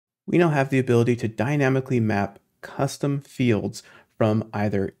we now have the ability to dynamically map custom fields from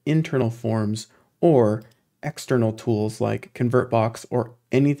either internal forms or external tools like Convertbox or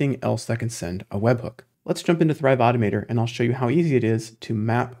anything else that can send a webhook. Let's jump into Thrive Automator and I'll show you how easy it is to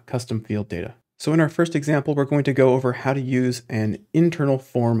map custom field data. So in our first example, we're going to go over how to use an internal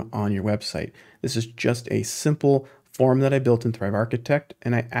form on your website. This is just a simple form that I built in Thrive Architect,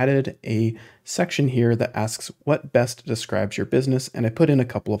 and I added a section here that asks what best describes your business, and I put in a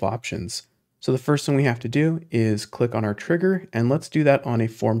couple of options. So the first thing we have to do is click on our trigger, and let's do that on a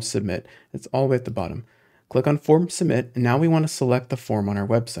form submit. It's all the way at the bottom. Click on form submit, and now we want to select the form on our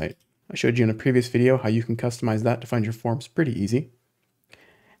website. I showed you in a previous video how you can customize that to find your forms pretty easy.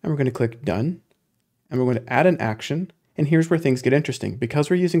 And we're going to click done, and we're going to add an action. And here's where things get interesting. Because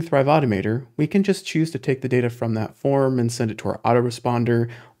we're using Thrive Automator, we can just choose to take the data from that form and send it to our autoresponder,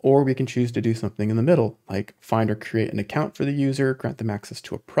 or we can choose to do something in the middle, like find or create an account for the user, grant them access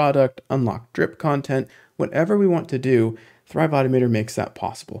to a product, unlock drip content, whatever we want to do, Thrive Automator makes that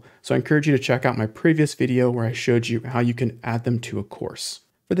possible. So I encourage you to check out my previous video where I showed you how you can add them to a course.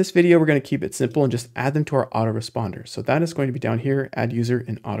 For this video, we're going to keep it simple and just add them to our autoresponder. So that is going to be down here, add user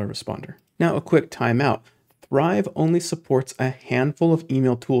in autoresponder. Now a quick timeout. Thrive only supports a handful of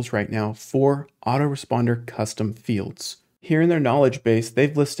email tools right now for autoresponder custom fields. Here in their knowledge base,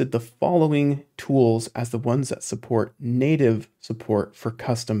 they've listed the following tools as the ones that support native support for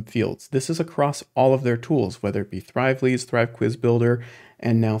custom fields. This is across all of their tools, whether it be Thrive Leads, Thrive Quiz Builder,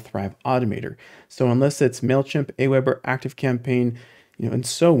 and now Thrive Automator. So unless it's MailChimp, Aweber, ActiveCampaign, and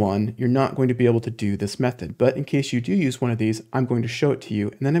so on, you're not going to be able to do this method. But in case you do use one of these, I'm going to show it to you.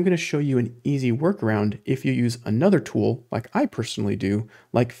 And then I'm going to show you an easy workaround if you use another tool, like I personally do,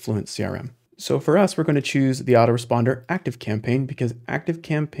 like fluentcrm. So for us, we're going to choose the autoresponder ActiveCampaign because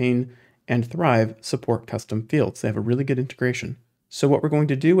ActiveCampaign and Thrive support custom fields. They have a really good integration. So what we're going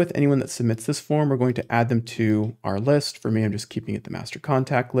to do with anyone that submits this form, we're going to add them to our list. For me, I'm just keeping it the master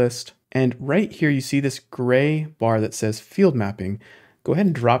contact list. And right here, you see this gray bar that says field mapping. Go ahead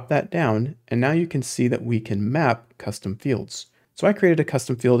and drop that down, and now you can see that we can map custom fields. So I created a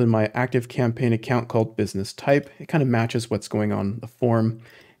custom field in my ActiveCampaign account called business type. It kind of matches what's going on in the form.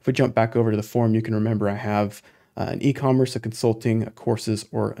 If we jump back over to the form, you can remember I have an e-commerce, a consulting, a courses,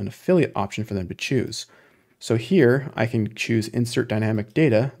 or an affiliate option for them to choose. So here I can choose insert dynamic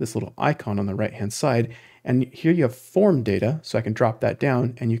data, this little icon on the right-hand side, and here you have form data, so I can drop that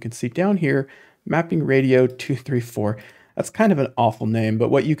down, and you can see down here, mapping radio 234. That's kind of an awful name, but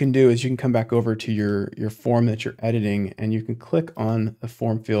what you can do is you can come back over to your form that you're editing and you can click on the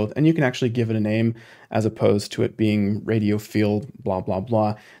form field and you can actually give it a name as opposed to it being radio field, blah, blah,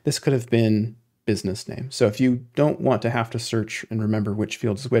 blah. This could have been business name. So if you don't want to have to search and remember which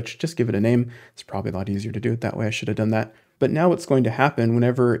field is which, just give it a name. It's probably a lot easier to do it that way. I should have done that. But now what's going to happen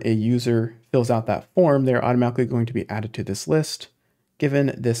whenever a user fills out that form, they're automatically going to be added to this list,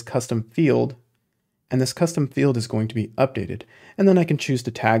 given this custom field. And this custom field is going to be updated. And then I can choose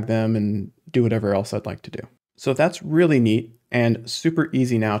to tag them and do whatever else I'd like to do. So that's really neat and super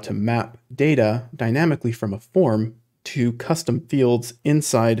easy now to map data dynamically from a form to custom fields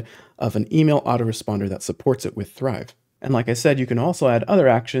inside of an email autoresponder that supports it with Thrive. And like I said, you can also add other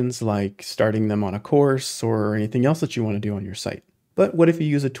actions like starting them on a course or anything else that you want to do on your site. But what if you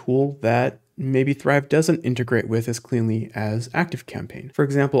use a tool that maybe Thrive doesn't integrate with as cleanly as ActiveCampaign? For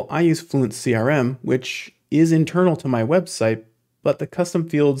example, I use fluentcrm, which is internal to my website, but the custom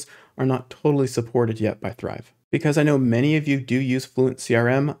fields are not totally supported yet by Thrive. Because I know many of you do use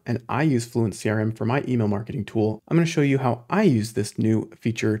fluentcrm, and I use fluentcrm for my email marketing tool, I'm going to show you how I use this new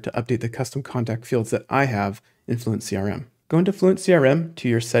feature to update the custom contact fields that I have in fluentcrm. Go into fluentcrm to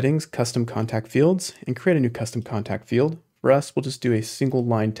your settings, custom contact fields, and create a new custom contact field. For us, we'll just do a single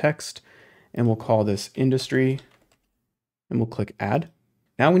line text, and we'll call this industry, and we'll click add.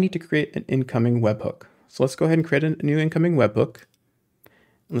 Now we need to create an incoming webhook. So let's go ahead and create a new incoming webhook.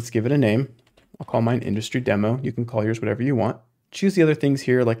 Let's give it a name. I'll call mine industry demo. You can call yours whatever you want. Choose the other things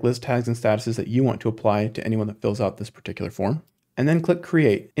here like list tags and statuses that you want to apply to anyone that fills out this particular form. And then click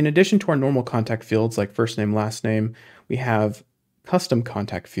create. In addition to our normal contact fields like first name, last name, we have custom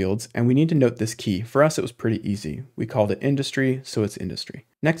contact fields, and we need to note this key. For us, it was pretty easy. We called it industry, so it's industry.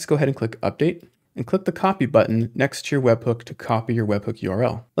 Next, go ahead and click update and click the copy button next to your webhook to copy your webhook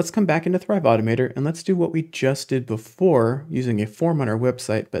URL. Let's come back into Thrive Automator and let's do what we just did before using a form on our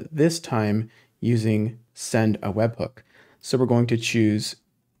website, but this time using send a webhook. So we're going to choose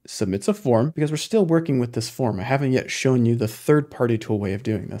submits a form because we're still working with this form. I haven't yet shown you the third-party tool way of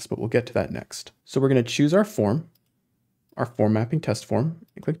doing this, but we'll get to that next. So we're going to choose our form. our form mapping test form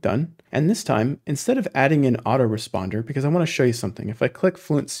and click done. And this time, instead of adding in autoresponder, because I want to show you something, if I click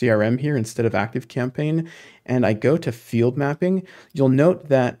fluentcrm here instead of ActiveCampaign and I go to field mapping, you'll note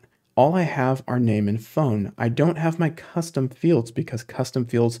that all I have are name and phone. I don't have my custom fields because custom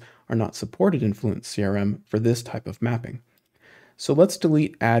fields are not supported in fluentcrm for this type of mapping. So let's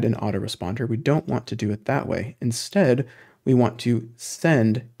delete add an autoresponder. We don't want to do it that way. Instead, we want to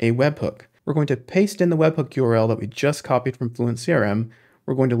send a webhook. We're going to paste in the webhook URL that we just copied from fluentcrm.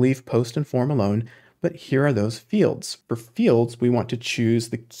 We're going to leave post and form alone, but here are those fields. For fields, we want to choose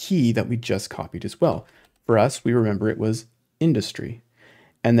the key that we just copied as well. For us, we remember it was industry.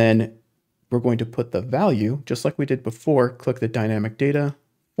 And then we're going to put the value, just like we did before, click the dynamic data,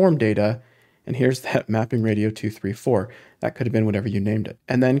 form data, and here's that mapping radio 234. That could have been whatever you named it.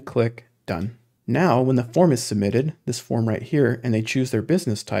 And then click done. Now, when the form is submitted, this form right here, and they choose their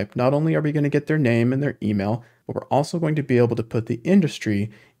business type, not only are we going to get their name and their email, but we're also going to be able to put the industry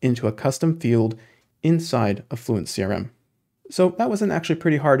into a custom field inside of fluentcrm. So that wasn't actually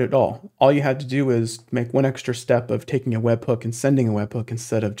pretty hard at all. All you had to do was make one extra step of taking a webhook and sending a webhook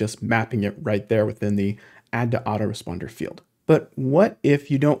instead of just mapping it right there within the add to autoresponder field. But what if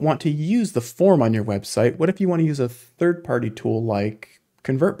you don't want to use the form on your website? What if you want to use a third-party tool like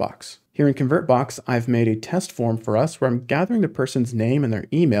Convertbox? Here in Convertbox, I've made a test form for us where I'm gathering the person's name and their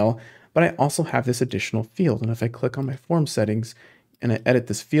email, but I also have this additional field. And if I click on my form settings and I edit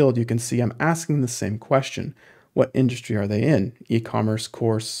this field, you can see I'm asking the same question. What industry are they in? E-commerce,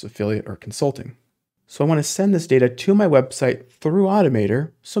 course, affiliate, or consulting? So I want to send this data to my website through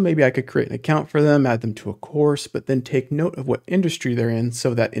Automator. So maybe I could create an account for them, add them to a course, but then take note of what industry they're in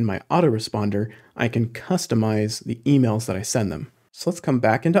so that in my autoresponder, I can customize the emails that I send them. So let's come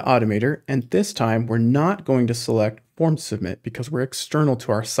back into Automator, and this time we're not going to select Form Submit because we're external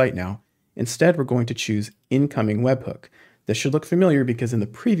to our site now. Instead, we're going to choose Incoming Webhook. This should look familiar because in the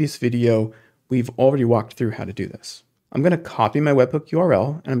previous video, we've already walked through how to do this. I'm going to copy my webhook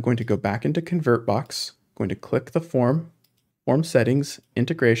URL, and I'm going to go back into Convertbox. I'm going to click the form settings,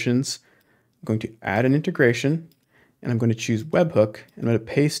 integrations. I'm going to add an integration, and I'm going to choose webhook, and I'm going to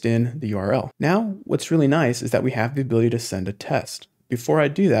paste in the URL. Now, what's really nice is that we have the ability to send a test. Before I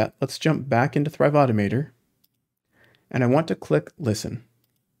do that, let's jump back into Thrive Automator, and I want to click listen.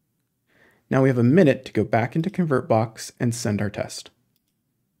 Now we have a minute to go back into Convertbox and send our test.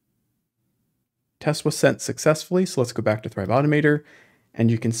 Test was sent successfully, so let's go back to Thrive Automator, and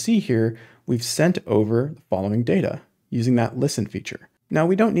you can see here we've sent over the following data using that listen feature. Now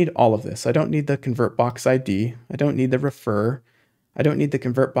we don't need all of this. I don't need the Convertbox ID. I don't need the refer. I don't need the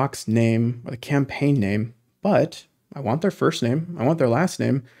Convertbox name or the campaign name, but I want their first name, I want their last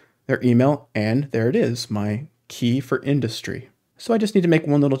name, their email, and there it is, my key for industry. So I just need to make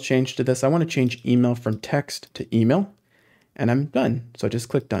one little change to this. I want to change email from text to email, and I'm done. So I just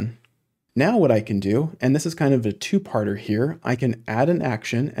click done. Now what I can do, and this is kind of a two-parter here, I can add an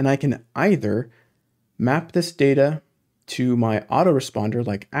action and I can either map this data to my autoresponder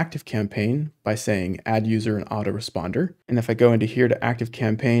like ActiveCampaign by saying add user and autoresponder. And if I go into here to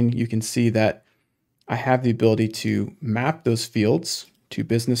ActiveCampaign, you can see that I have the ability to map those fields to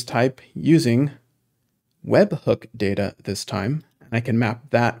business type using webhook data this time. And I can map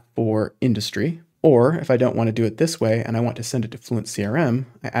that for industry. Or if I don't want to do it this way and I want to send it to fluentcrm,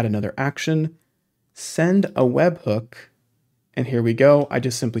 I add another action, send a webhook, and here we go. I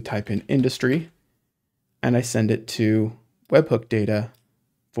just simply type in industry and I send it to webhook data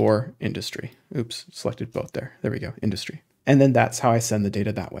for industry. Oops, selected both there. There we go, industry. And then that's how I send the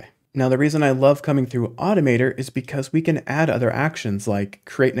data that way. Now, the reason I love coming through Automator is because we can add other actions like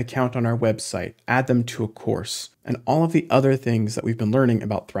create an account on our website, add them to a course, and all of the other things that we've been learning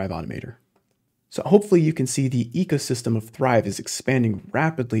about Thrive Automator. So hopefully you can see the ecosystem of Thrive is expanding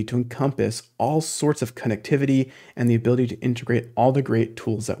rapidly to encompass all sorts of connectivity and the ability to integrate all the great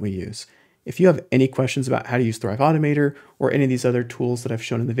tools that we use. If you have any questions about how to use Thrive Automator or any of these other tools that I've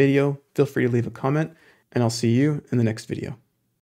shown in the video, feel free to leave a comment, and I'll see you in the next video.